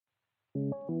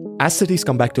As cities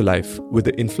come back to life with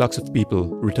the influx of people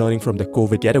returning from their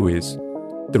COVID getaways,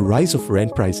 the rise of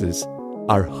rent prices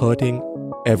are hurting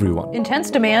everyone.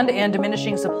 Intense demand and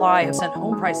diminishing supply have sent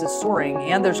home prices soaring,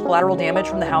 and there's collateral damage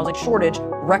from the housing shortage,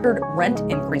 record rent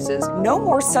increases. No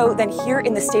more so than here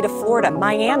in the state of Florida.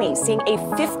 Miami seeing a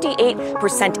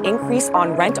 58% increase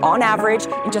on rent on average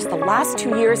in just the last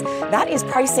 2 years. That is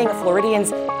pricing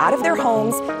Floridians out of their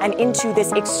homes and into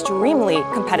this extremely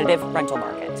competitive rental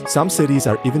market. Some cities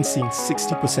are even seeing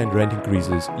 60% rent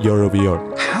increases year over year.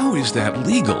 How is that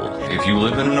legal? If you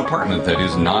live in an apartment that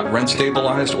is not rent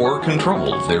stabilized or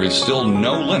controlled, there is still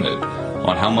no limit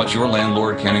on how much your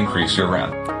landlord can increase your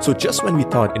rent. So just when we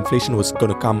thought inflation was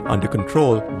going to come under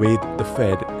control with the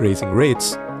Fed raising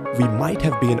rates, we might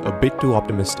have been a bit too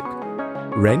optimistic.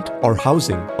 Rent or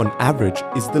housing on average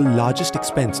is the largest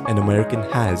expense an American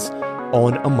has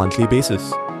on a monthly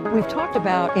basis. We've talked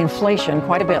about inflation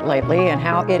quite a bit lately and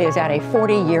how it is at a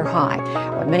 40-year high.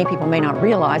 What many people may not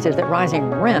realize is that rising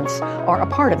rents are a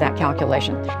part of that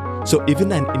calculation. So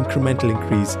even an incremental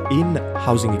increase in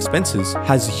housing expenses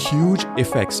has huge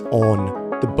effects on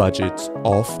the budgets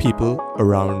of people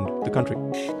around the country.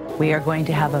 We are going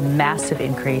to have a massive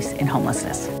increase in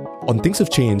homelessness. On Things Have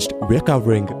Changed, we're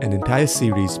covering an entire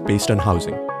series based on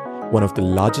housing, one of the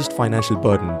largest financial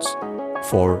burdens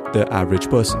for the average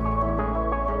person.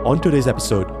 On today's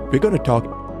episode, we're going to talk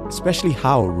especially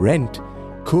how rent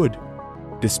could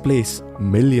displace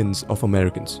millions of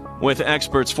Americans. With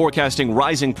experts forecasting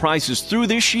rising prices through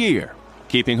this year,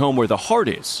 keeping home where the heart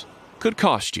is could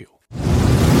cost you.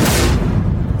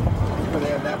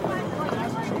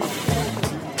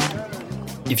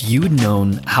 If you'd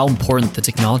known how important the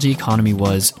technology economy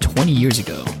was 20 years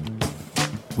ago,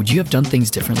 would you have done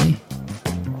things differently?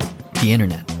 The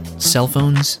internet, cell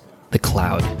phones, the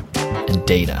cloud, and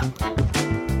data.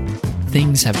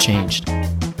 Things have changed,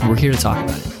 and we're here to talk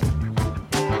about it.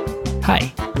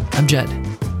 Hi, I'm Jed.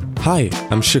 Hi,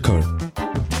 I'm Shikhar.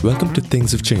 Welcome to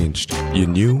Things Have Changed, your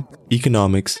new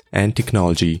economics and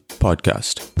technology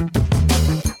podcast.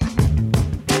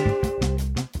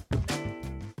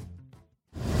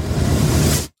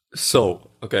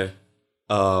 So,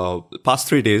 past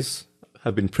 3 days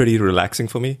have been pretty relaxing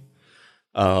for me.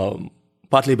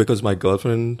 Partly because my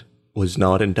girlfriend was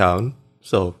not in town.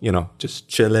 So, just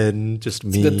chilling, just me.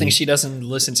 It's a good thing she doesn't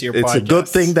listen to your podcast. It's a good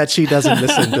thing that she doesn't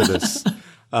listen to this.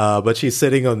 But she's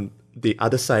sitting on the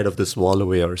other side of this wall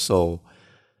over here. So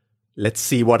let's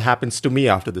see what happens to me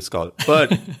after this call.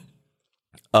 But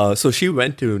so she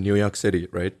went to New York City,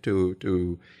 right,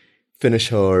 to finish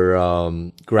her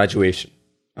graduation,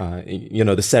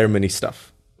 the ceremony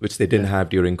stuff, which they didn't have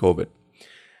during COVID.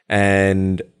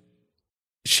 And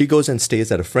she goes and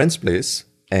stays at a friend's place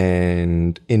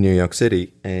and in New York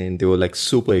City, and they were like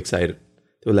super excited.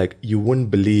 They were like, you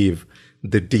wouldn't believe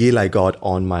the deal I got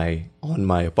on my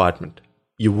apartment.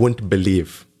 You wouldn't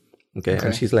believe. Okay.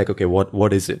 And she's like, okay,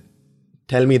 what is it?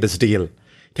 Tell me this deal.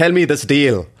 Tell me this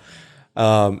deal.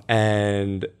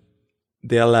 And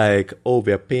they're like, oh,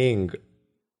 we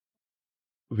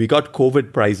got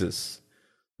COVID prices.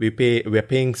 We're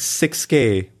paying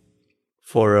 $6,000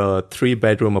 for a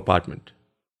 3-bedroom apartment,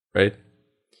 right?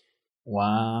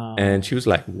 Wow. And she was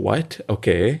like, what?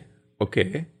 Okay.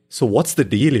 So what's the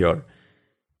deal here?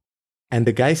 And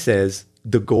the guy says,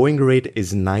 the going rate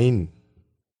is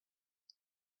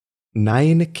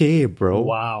 $9,000, bro.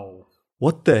 Wow.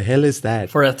 What the hell is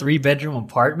that? For a 3-bedroom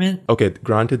apartment? Okay,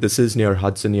 granted, this is near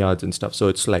Hudson Yards and stuff. So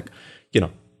it's like,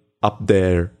 up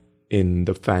there in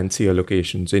the fancier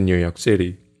locations in New York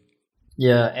City.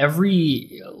 Yeah,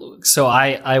 so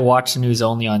I watch the news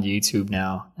only on YouTube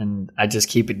now, and I just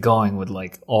keep it going with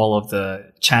like all of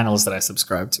the channels that I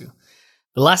subscribe to.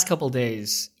 The last couple of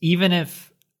days, even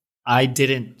if I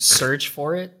didn't search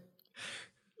for it,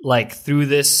 like through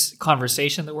this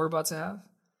conversation that we're about to have,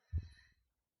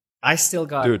 I still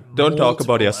got... Dude, don't talk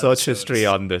about your search history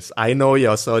on this. I know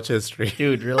your search history.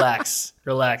 Dude, relax.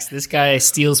 This guy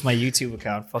steals my YouTube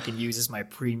account, fucking uses my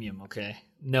premium, okay?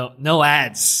 No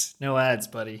ads,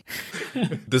 buddy.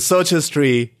 The search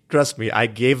history, trust me, I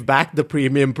gave back the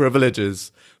premium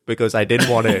privileges because I didn't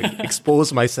want to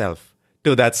expose myself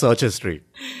to that search history.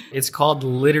 It's called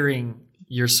littering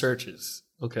your searches,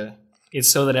 okay?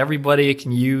 It's so that everybody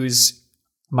can use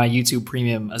my YouTube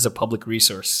premium as a public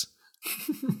resource.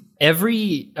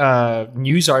 Every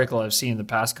news article I've seen in the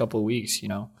past couple of weeks,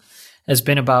 has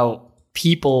been about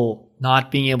people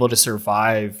not being able to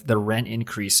survive the rent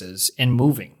increases and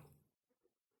moving.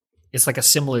 It's like a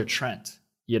similar trend,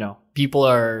 People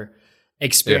are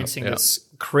experiencing this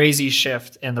crazy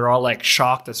shift and they're all like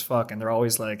shocked as fuck. And they're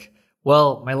always like,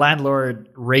 Well, my landlord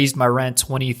raised my rent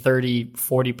 20, 30,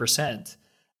 40%,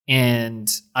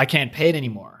 and I can't pay it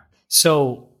anymore.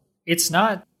 So it's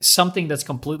not something that's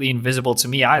completely invisible to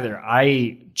me either.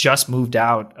 I just moved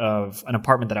out of an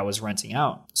apartment that I was renting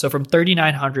out. So from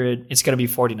 $3,900, it's going to be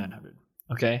 $4,900.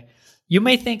 Okay. You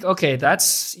may think, okay,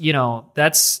 that's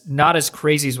not as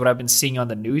crazy as what I've been seeing on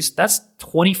the news. That's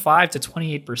 25 to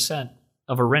 28%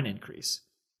 of a rent increase.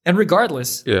 And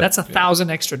regardless, that's $1,000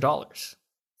 extra dollars.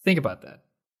 Think about that.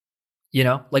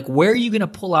 Like where are you going to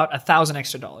pull out $1,000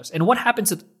 extra dollars? And what happens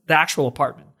to the actual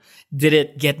apartment? Did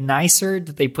it get nicer?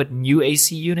 Did they put new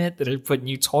AC unit? Did they put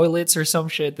new toilets or some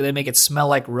shit? Did they make it smell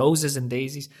like roses and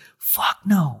daisies? Fuck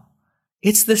no.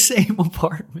 It's the same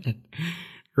apartment,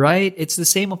 right? It's the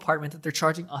same apartment that they're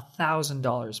charging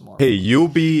 $1,000 more. Hey, you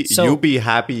be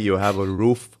happy you have a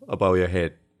roof above your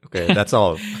head. Okay, that's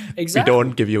all. Exactly. We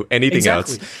don't give you anything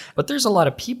else. But there's a lot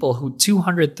of people who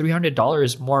 $200,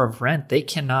 $300 more of rent, they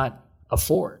cannot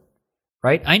afford,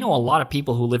 right? I know a lot of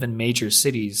people who live in major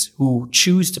cities who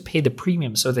choose to pay the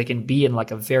premium so they can be in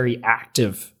like a very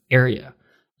active area.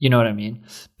 You know what I mean?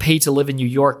 Pay to live in New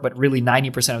York, but really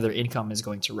 90% of their income is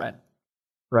going to rent,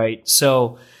 right?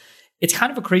 So it's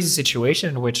kind of a crazy situation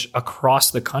in which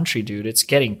across the country, dude, it's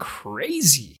getting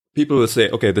crazy. People will say,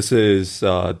 okay, this is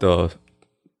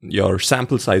your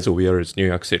sample size over here is New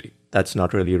York City. That's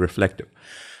not really reflective.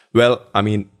 Well, I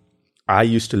mean, I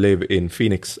used to live in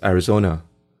Phoenix, Arizona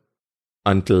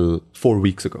until 4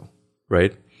 weeks ago,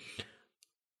 right?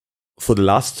 For the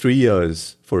last 3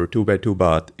 years, for a 2-bed,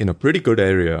 2-bath in a pretty good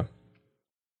area,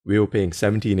 we were paying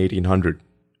 $1,700, $1,800.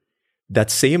 That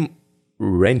same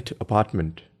rent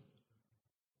apartment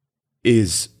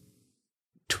is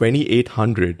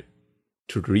 $2,800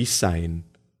 to re-sign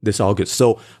this August.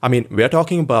 So, I mean, we're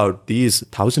talking about these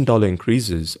 $1,000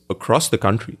 increases across the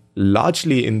country,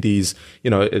 largely in these,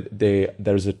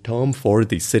 there's a term for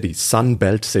these cities, Sun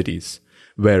Belt cities,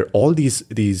 where all these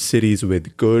cities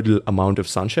with good amount of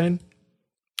sunshine.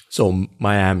 So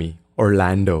Miami,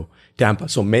 Orlando, Tampa.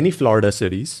 So many Florida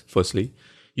cities, firstly.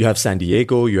 You have San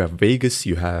Diego, you have Vegas,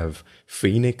 you have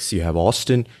Phoenix, you have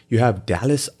Austin, you have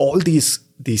Dallas. All these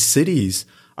cities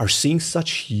are seeing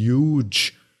such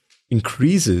huge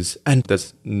increases, and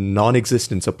there's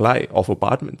non-existent supply of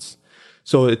apartments.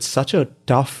 So it's such a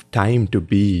tough time to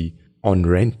be on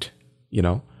rent,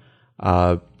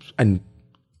 and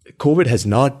COVID has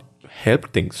not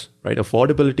helped things, right?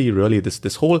 Affordability, really,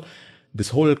 this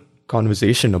whole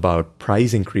conversation about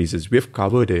price increases, we've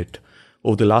covered it.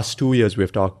 Over the last 2 years,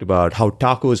 we've talked about how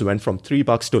tacos went from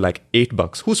 $3 to like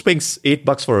 $8. Who spends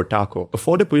 $8 for a taco?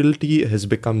 Affordability has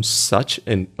become such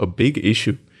a big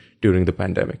issue during the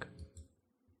pandemic.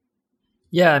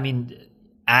 Yeah, I mean,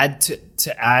 add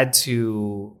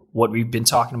to what we've been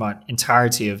talking about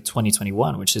entirety of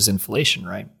 2021, which is inflation,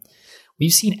 right?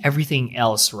 We've seen everything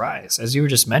else rise. As you were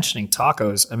just mentioning,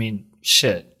 tacos, I mean,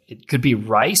 shit, it could be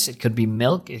rice, it could be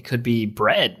milk, it could be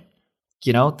bread.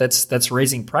 That's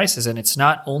raising prices. And it's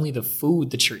not only the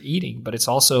food that you're eating, but it's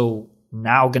also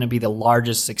now going to be the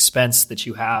largest expense that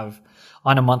you have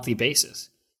on a monthly basis.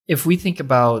 If we think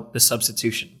about the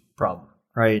substitution problem,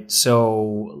 right?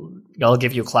 So I'll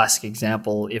give you a classic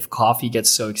example. If coffee gets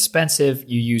so expensive,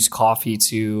 you use coffee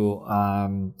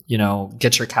to,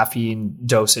 get your caffeine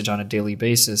dosage on a daily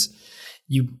basis.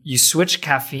 You switch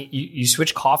caffeine, you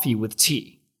switch coffee with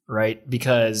tea, right?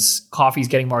 Because coffee's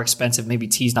getting more expensive. Maybe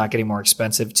tea's not getting more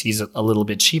expensive. Tea's a little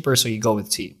bit cheaper. So you go with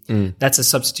tea. That's a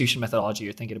substitution methodology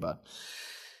you're thinking about.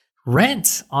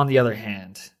 Rent, on the other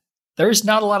hand, there's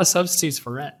not a lot of substitutes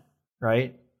for rent,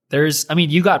 right?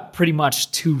 You got pretty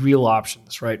much two real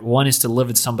options, right? One is to live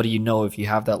with somebody if you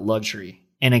have that luxury.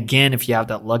 And again, if you have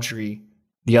that luxury,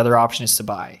 the other option is to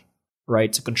buy,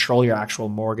 right? To control your actual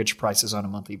mortgage prices on a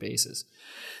monthly basis.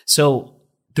 So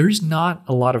there's not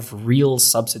a lot of real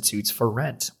substitutes for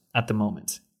rent at the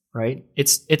moment, right?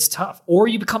 It's tough. Or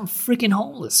you become freaking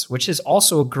homeless, which is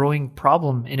also a growing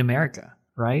problem in America,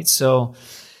 right? So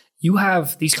you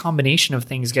have these combination of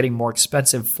things getting more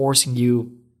expensive, forcing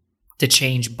you to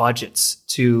change budgets,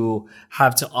 to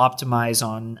have to optimize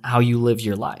on how you live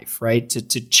your life, right? To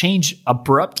change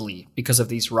abruptly because of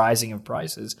these rising of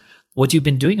prices, what you've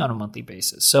been doing on a monthly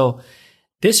basis. So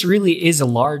this really is a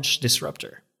large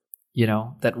disruptor,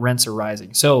 that rents are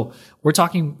rising. So we're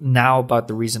talking now about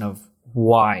the reason of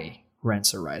why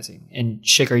rents are rising. And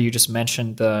Shikhar, you just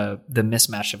mentioned the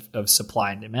mismatch of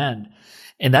supply and demand.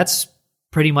 And that's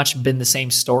pretty much been the same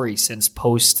story since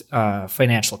post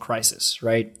financial crisis,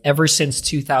 right? Ever since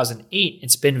 2008,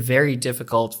 it's been very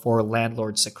difficult for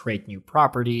landlords to create new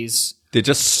properties. They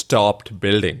just stopped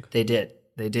building. They did.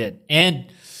 And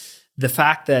the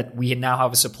fact that we now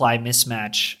have a supply and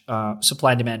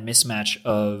demand mismatch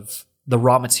of the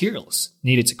raw materials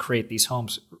needed to create these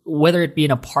homes, whether it be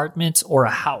an apartment or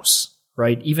a house,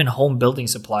 right? Even home building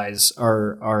supplies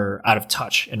are out of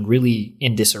touch and really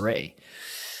in disarray.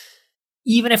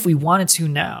 Even if we wanted to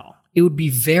now, it would be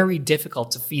very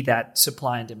difficult to feed that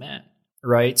supply and demand,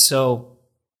 right? So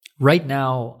right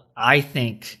now, I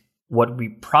think what we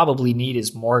probably need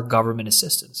is more government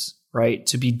assistance, right?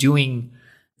 To be doing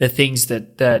the things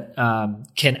that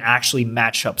can actually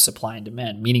match up supply and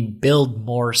demand, meaning build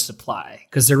more supply,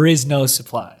 because there is no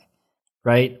supply,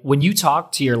 right? When you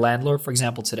talk to your landlord, for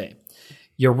example, today,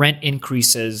 your rent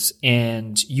increases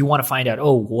and you want to find out,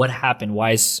 oh, what happened?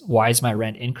 Why is my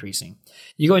rent increasing?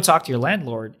 You go and talk to your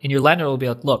landlord, and your landlord will be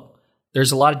like, look,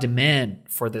 there's a lot of demand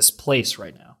for this place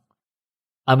right now.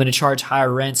 I'm going to charge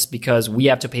higher rents because we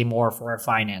have to pay more for our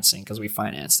financing because we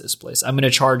financed this place. I'm going to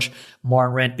charge more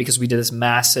rent because we did this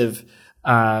massive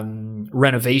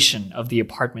renovation of the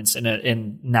apartments,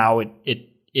 and now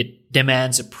it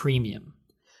demands a premium,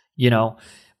 you know.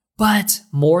 But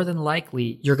more than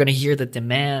likely, you're going to hear that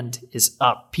demand is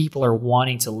up. People are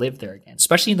wanting to live there again,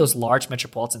 especially in those large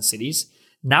metropolitan cities.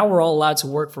 Now we're all allowed to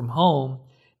work from home.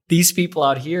 These people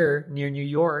out here near New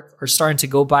York are starting to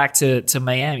go back to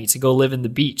Miami, to go live in the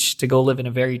beach, to go live in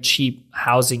a very cheap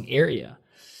housing area.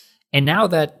 And now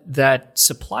that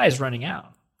supply is running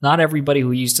out, not everybody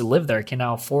who used to live there can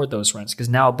now afford those rents, because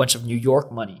now a bunch of New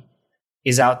York money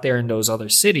is out there in those other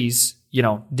cities, you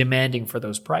know, demanding for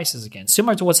those prices again.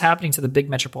 Similar to what's happening to the big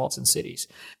metropolitan cities.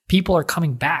 People are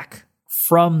coming back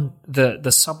from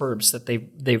the suburbs that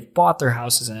they've bought their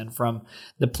houses in, from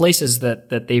the places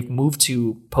that they've moved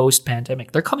to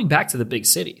post-pandemic. They're coming back to the big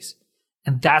cities.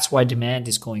 And that's why demand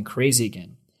is going crazy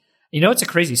again. You know, it's a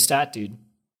crazy stat, dude.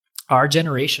 Our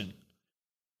generation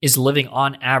is living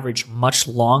on average much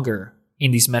longer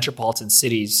in these metropolitan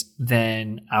cities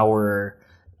than our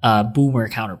boomer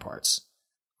counterparts,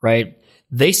 right?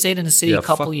 They stayed in the city a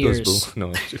couple years.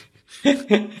 No,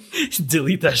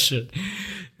 delete that shit.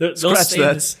 They'll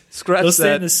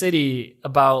stay in the city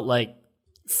about like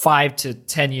 5 to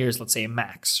 10 years, let's say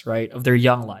max, right, of their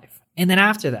young life. And then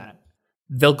after that,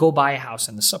 they'll go buy a house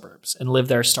in the suburbs and live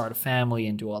there, start a family,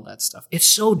 and do all that stuff. It's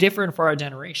so different for our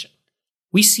generation.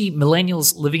 We see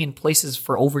millennials living in places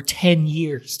for over 10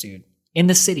 years, dude. In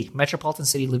the city, metropolitan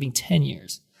city, living 10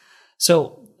 years.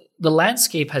 So the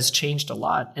landscape has changed a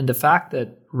lot. And the fact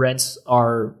that rents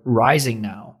are rising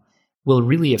now will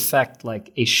really affect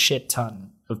like a shit ton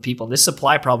of people. This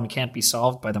supply problem can't be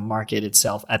solved by the market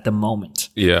itself at the moment.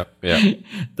 Yeah.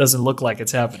 Doesn't look like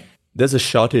it's happening. There's a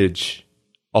shortage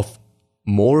of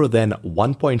more than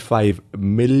 1.5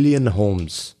 million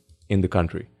homes in the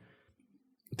country.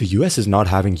 The US is not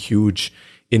having huge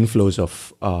inflows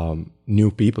of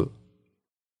new people.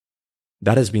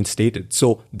 That has been stated.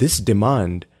 So this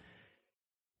demand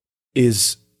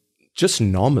is just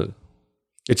normal.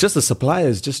 It's just the supply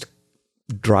is just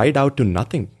dried out to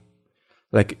nothing.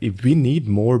 Like, if we need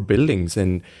more buildings,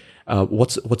 and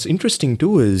what's interesting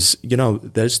too is, you know,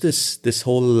 there's this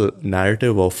whole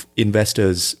narrative of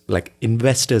investors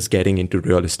getting into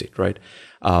real estate, right?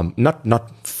 Not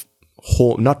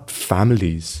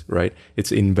families, right?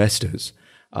 It's investors,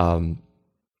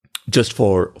 just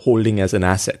for holding as an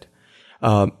asset.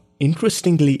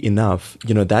 Interestingly enough,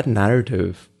 you know, that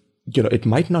narrative, you know, it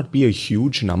might not be a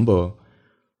huge number,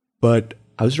 but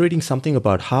I was reading something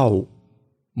about how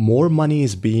more money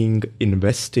is being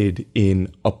invested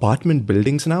in apartment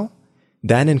buildings now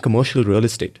than in commercial real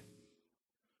estate,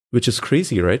 which is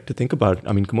crazy, right? To think about.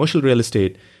 I mean, commercial real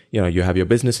estate, you know, you have your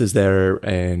businesses there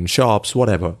and shops,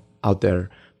 whatever out there.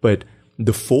 But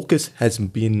the focus has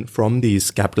been from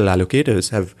these capital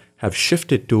allocators have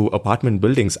shifted to apartment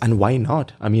buildings. And why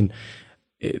not? I mean,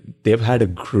 they've had a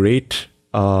great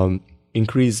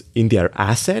increase in their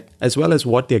asset, as well as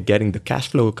what they're getting, the cash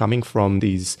flow coming from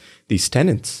these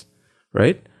tenants,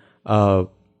 right?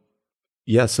 So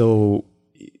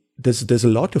there's a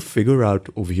lot to figure out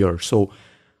over here. So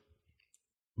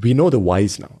we know the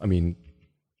whys now. I mean,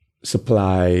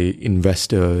 supply,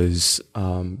 investors,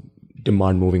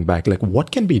 demand moving back. Like,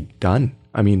 what can be done?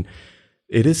 I mean,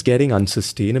 it is getting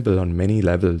unsustainable on many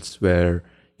levels where,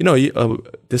 you know,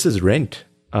 this is rent.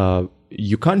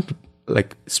 You can't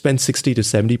like spend 60 to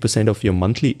 70% of your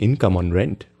monthly income on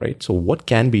rent, right? So what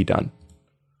can be done?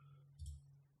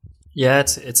 Yeah,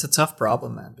 it's a tough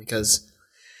problem, man, because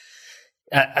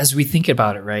as we think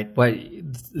about it, right, what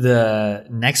the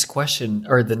next question,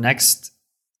 or the next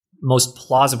most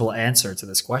plausible answer to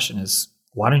this question is,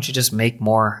 why don't you just make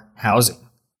more housing?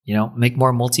 You know, make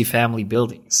more multifamily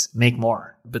buildings, make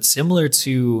more. But similar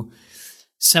to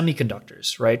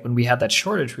semiconductors, right? When we had that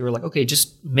shortage, we were like, okay,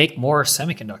 just make more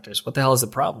semiconductors. What the hell is the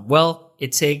problem? Well,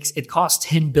 it costs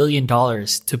 $10 billion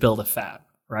to build a fab,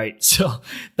 right? So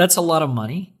that's a lot of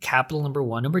money. Capital, number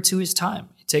one. Number two is time.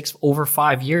 It takes over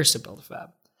 5 years to build a fab.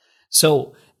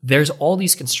 So there's all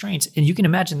these constraints, and you can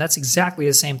imagine that's exactly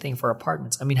the same thing for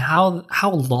apartments. I mean,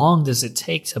 how long does it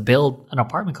take to build an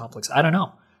apartment complex? I don't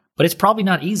know, but it's probably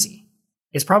not easy.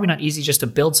 It's probably not easy just to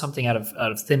build something out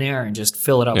of thin air and just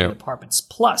fill it up with apartments.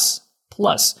 Plus,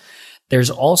 there's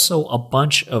also a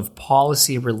bunch of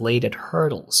policy-related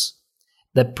hurdles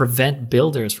that prevent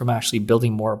builders from actually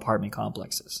building more apartment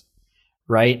complexes,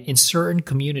 right? In certain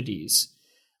communities,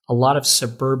 a lot of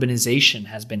suburbanization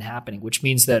has been happening, which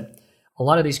means that a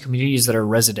lot of these communities that are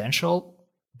residential,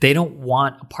 they don't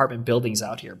want apartment buildings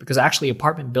out here because actually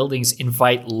apartment buildings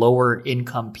invite lower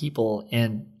income people.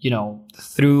 And,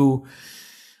 through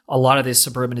a lot of this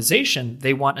suburbanization,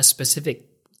 they want a specific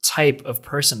type of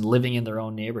person living in their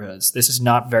own neighborhoods. This is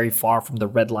not very far from the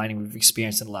redlining we've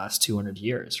experienced in the last 200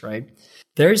 years, right?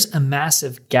 There's a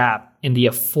massive gap in the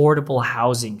affordable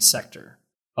housing sector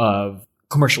of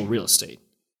commercial real estate,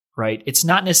 right? It's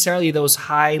not necessarily those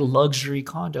high luxury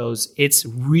condos. It's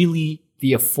really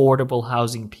the affordable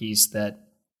housing piece that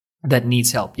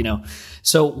needs help,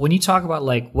 So when you talk about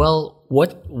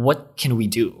what can we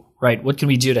do, right? What can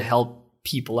we do to help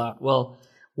people out? Well,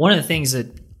 one of the things that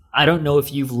I don't know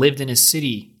if you've lived in a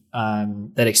city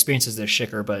that experiences this,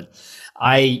 Shikhar, but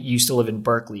I used to live in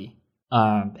Berkeley,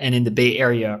 and in the Bay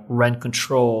Area, rent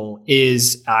control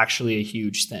is actually a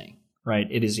huge thing, right?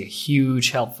 It is a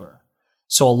huge helper.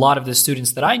 So a lot of the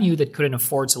students that I knew that couldn't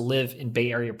afford to live in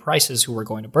Bay Area prices who were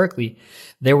going to Berkeley,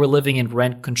 they were living in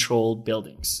rent-controlled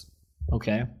buildings,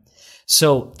 okay?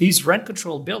 So these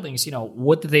rent-controlled buildings,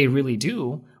 what do they really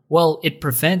do? Well, it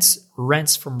prevents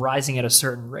rents from rising at a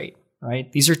certain rate,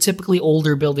 right? These are typically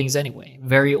older buildings anyway,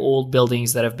 very old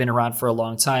buildings that have been around for a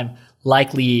long time.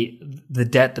 Likely the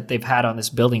debt that they've had on this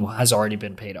building has already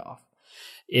been paid off.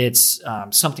 It's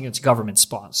something that's government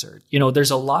sponsored.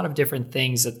 There's a lot of different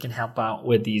things that can help out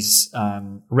with these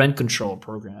rent control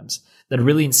programs that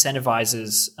really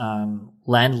incentivizes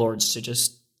landlords to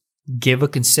just give a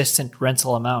consistent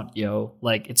rental amount,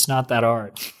 it's not that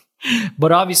hard.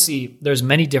 But obviously, there's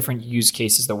many different use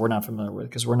cases that we're not familiar with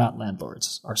because we're not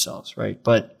landlords ourselves, right?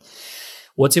 But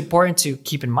what's important to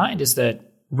keep in mind is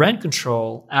that rent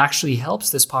control actually helps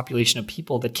this population of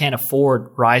people that can't afford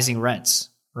rising rents,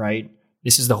 right?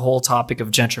 This is the whole topic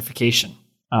of gentrification.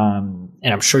 And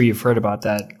I'm sure you've heard about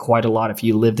that quite a lot if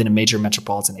you lived in a major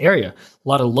metropolitan area. A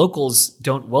lot of locals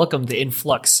don't welcome the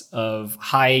influx of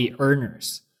high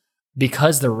earners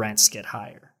because the rents get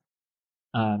higher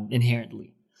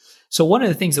inherently. So one of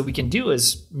the things that we can do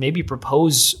is maybe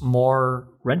propose more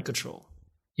rent control.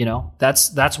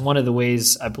 That's one of the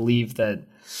ways I believe that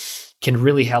can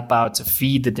really help out to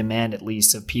feed the demand, at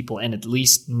least, of people and at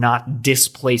least not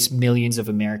displace millions of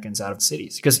Americans out of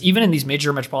cities. Because even in these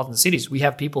major metropolitan cities, we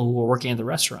have people who are working in the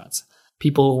restaurants,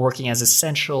 people who are working as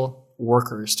essential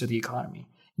workers to the economy,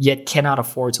 yet cannot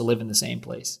afford to live in the same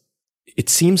place. It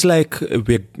seems like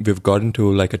we've gotten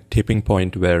to like a tipping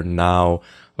point where now,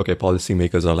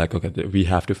 policymakers are like, we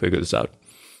have to figure this out.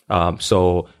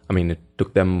 It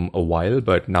took them a while,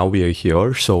 but now we are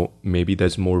here. So maybe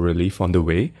there's more relief on the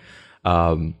way.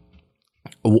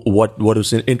 What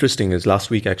was interesting is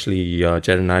last week, actually,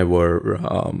 Jed and I were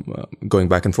going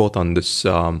back and forth on this,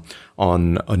 on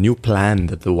a new plan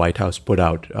that the White House put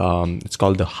out. It's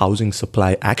called the Housing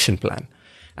Supply Action Plan.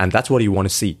 And that's what you want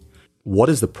to see. What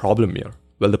is the problem here?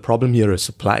 Well, the problem here is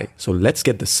supply. So let's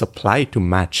get the supply to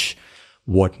match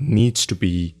what needs to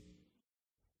be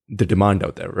the demand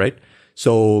out there, right?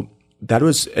 So that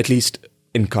was at least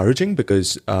encouraging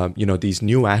because, these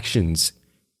new actions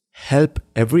help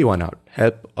everyone out,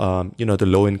 help, the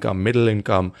low income, middle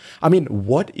income. I mean,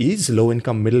 what is low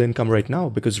income, middle income right now?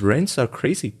 Because rents are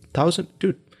crazy.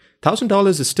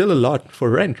 $1,000 is still a lot for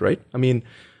rent, right? I mean,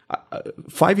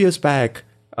 5 years back,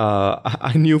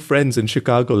 I knew friends in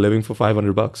Chicago living for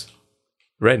 $500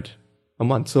 rent a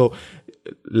month. So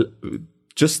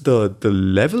just the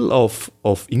level of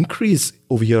increase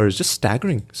over here is just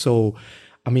staggering. So,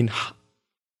 a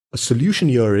solution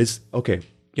here is,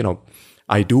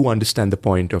 I do understand the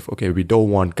point of, we don't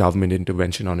want government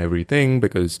intervention on everything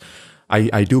because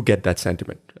I do get that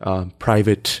sentiment.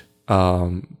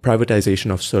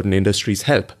 Privatization of certain industries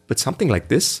help, but something like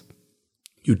this,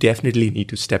 you definitely need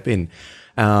to step in.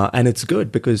 And it's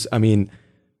good because,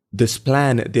 this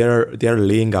plan, they're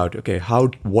laying out,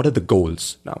 what are the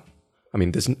goals now?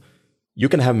 You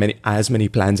can have as many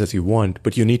plans as you want,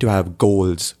 but you need to have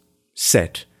goals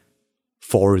set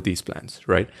for these plans,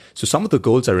 right? So some of the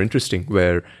goals are interesting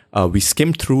where we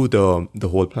skimmed through the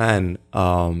whole plan,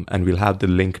 and we'll have the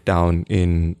link down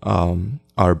in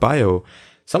our bio.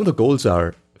 Some of the goals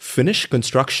are finish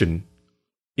construction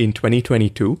in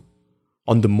 2022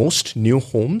 on the most new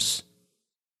homes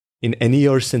in any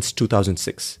year since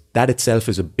 2006. That itself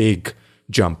is a big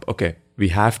jump. Okay, we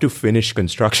have to finish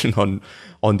construction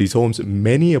on these homes.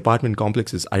 Many apartment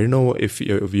complexes, I don't know if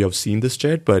you have seen this,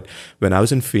 Jed, but when I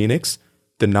was in Phoenix,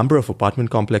 the number of apartment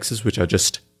complexes which are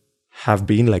just have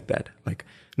been like that. Like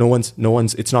no one's,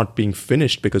 it's not being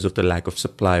finished because of the lack of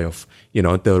supply of,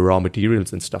 the raw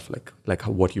materials and stuff like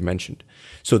what you mentioned.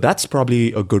 So that's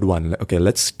probably a good one. Okay,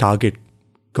 let's target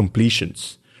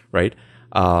completions, right?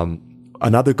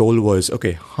 Another goal was,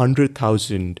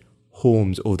 100,000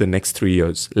 homes over the next 3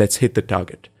 years. Let's hit the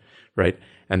target, right?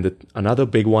 And another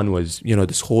big one was,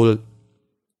 this whole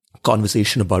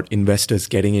conversation about investors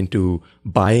getting into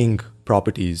buying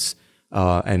properties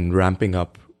and ramping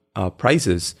up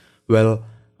prices. Well,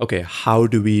 okay, how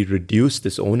do we reduce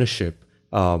this ownership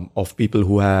of people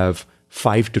who have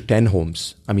 5 to 10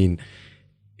 homes? I mean,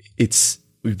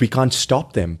 we can't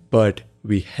stop them, but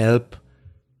we help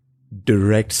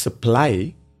direct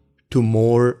supply to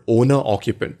more owner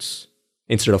occupants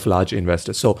instead of large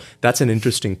investors. So that's an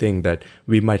interesting thing that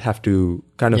we might have to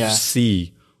kind of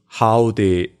see how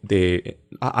they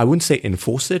I wouldn't say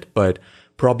enforce it, but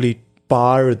probably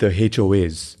bar the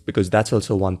HOAs, because that's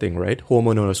also one thing, right?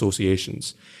 Homeowner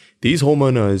associations. These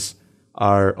homeowners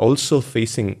are also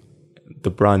facing the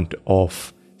brunt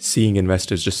of seeing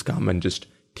investors just come and just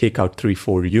take out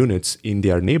 3-4 units in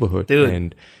their neighborhood. Dude.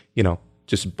 And,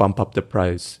 just bump up the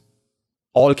price.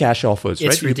 All cash offers,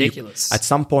 right? It's ridiculous. At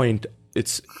some point,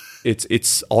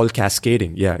 it's all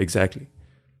cascading. Yeah, exactly.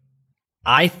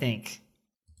 I think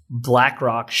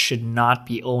BlackRock should not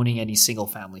be owning any single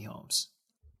family homes.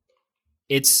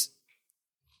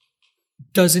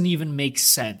 Doesn't even make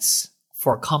sense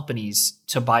for companies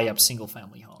to buy up single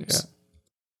family homes.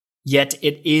 Yeah. Yet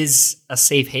it is a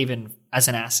safe haven as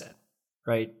an asset,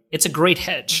 right? It's a great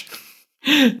hedge.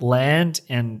 Land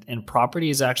and property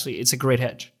it's a great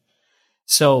hedge.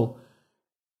 So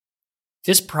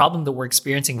this problem that we're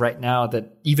experiencing right now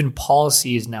that even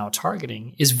policy is now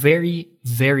targeting is very,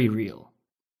 very real.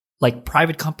 Like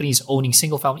private companies owning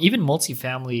single family, even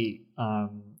multifamily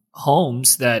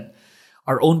homes that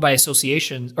are owned by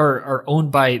associations or are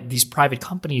owned by these private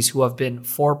companies who have been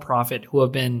for profit, who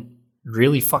have been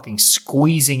really fucking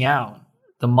squeezing out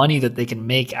the money that they can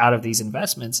make out of these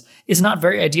investments is not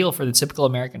very ideal for the typical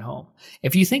American home.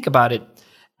 If you think about it,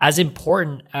 as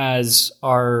important as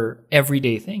our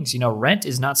everyday things, rent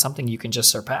is not something you can just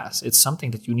surpass. It's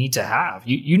something that you need to have.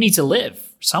 You need to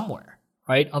live somewhere,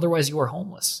 right? Otherwise you are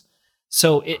homeless.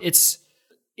 So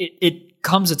it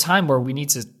comes a time where we need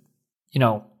to,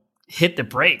 hit the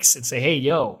brakes and say, hey,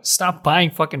 yo, stop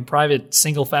buying fucking private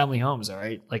single family homes. All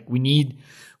right. Like we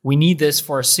need this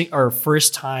for our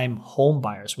first time home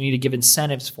buyers. We need to give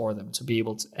incentives for them to be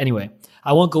able to. Anyway,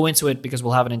 I won't go into it because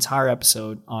we'll have an entire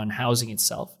episode on housing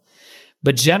itself.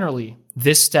 But generally,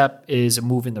 this step is a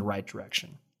move in the right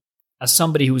direction. As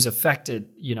somebody who's affected,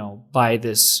 by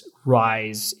this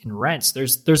rise in rents,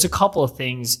 there's a couple of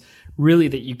things really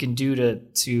that you can do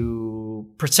to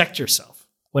protect yourself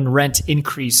when rent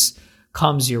increase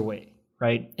comes your way,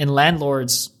 right? And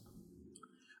landlords,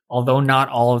 although not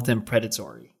all of them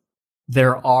predatory,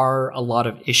 there are a lot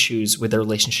of issues with the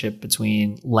relationship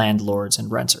between landlords and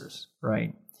renters,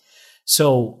 right?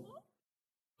 So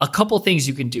a couple things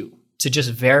you can do to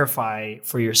just verify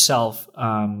for yourself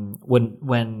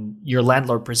when your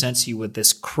landlord presents you with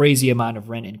this crazy amount of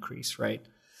rent increase, right?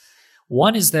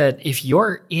 One is that if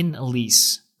you're in a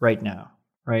lease right now,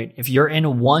 right? If you're in a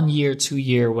 1 year, 2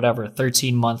 year, whatever,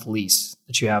 13-month lease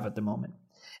that you have at the moment,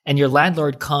 and your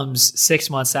landlord comes 6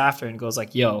 months after and goes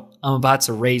like, yo, I'm about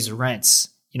to raise rents.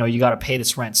 You got to pay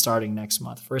this rent starting next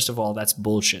month. First of all, that's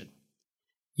bullshit.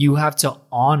 You have to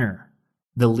honor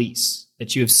the lease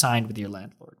that you have signed with your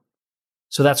landlord.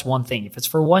 So that's one thing. If it's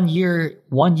for 1 year,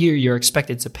 you're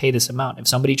expected to pay this amount. If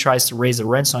somebody tries to raise the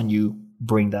rents on you,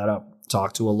 bring that up.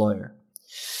 Talk to a lawyer.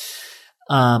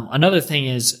 Another thing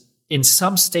is, in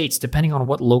some states, depending on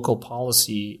what local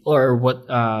policy or what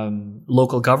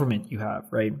local government you have,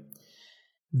 right,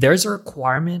 there's a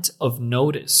requirement of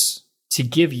notice to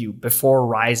give you before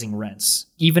rising rents.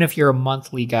 Even if you're a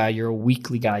monthly guy, you're a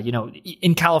weekly guy.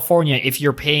 In California, if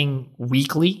you're paying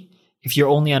weekly, if you're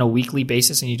only on a weekly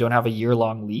basis and you don't have a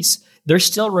year-long lease, they're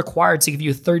still required to give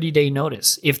you a 30-day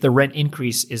notice if the rent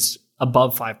increase is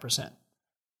above 5%.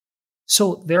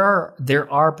 So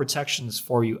there are protections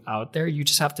for you out there. You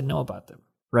just have to know about them,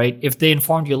 right? If they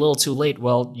informed you a little too late,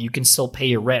 well, you can still pay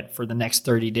your rent for the next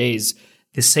 30 days,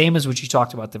 the same as what you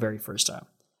talked about the very first time,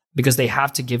 because they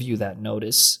have to give you that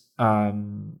notice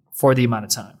for the amount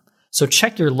of time. So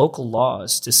check your local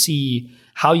laws to see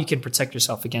how you can protect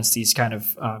yourself against these kind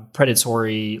of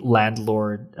predatory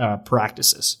landlord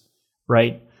practices,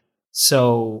 right?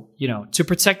 So, to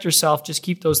protect yourself, just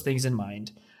keep those things in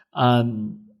mind.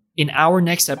 In our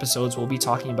next episodes, we'll be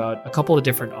talking about a couple of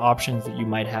different options that you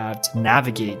might have to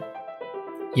navigate,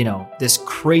 this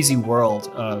crazy world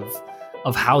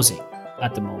of housing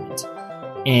at the moment.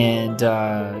 And,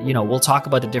 we'll talk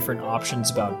about the different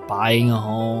options about buying a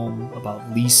home,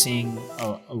 about leasing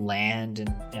a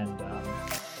land and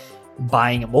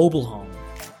buying a mobile home,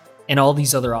 and all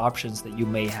these other options that you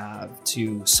may have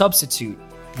to substitute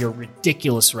your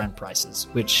ridiculous rent prices,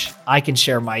 which I can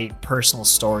share my personal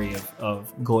story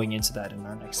of going into that in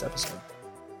our next episode.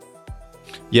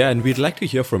 Yeah, and we'd like to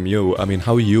hear from you. I mean,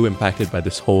 how are you impacted by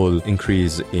this whole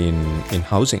increase in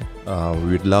housing?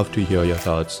 We'd love to hear your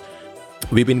thoughts.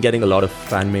 We've been getting a lot of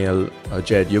fan mail.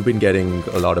 Jed, you've been getting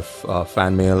a lot of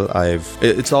fan mail.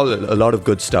 It's all a lot of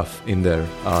good stuff in there.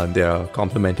 They're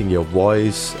complimenting your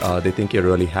voice. They think you're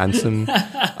really handsome.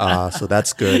 So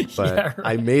that's good. But yeah, right.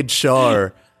 I made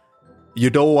sure you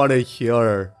don't want to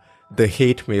hear the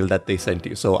hate mail that they sent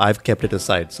you. So I've kept it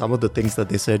aside. Some of the things that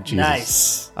they said,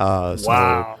 Jesus. Nice.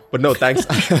 Wow. But no, thanks.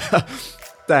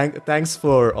 Thanks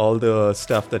for all the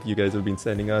stuff that you guys have been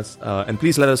sending us. And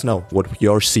please let us know what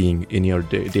you're seeing in your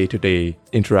day-to-day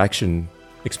interaction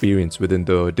experience within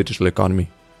the digital economy.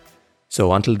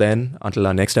 So until then, until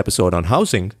our next episode on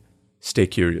housing, stay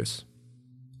curious.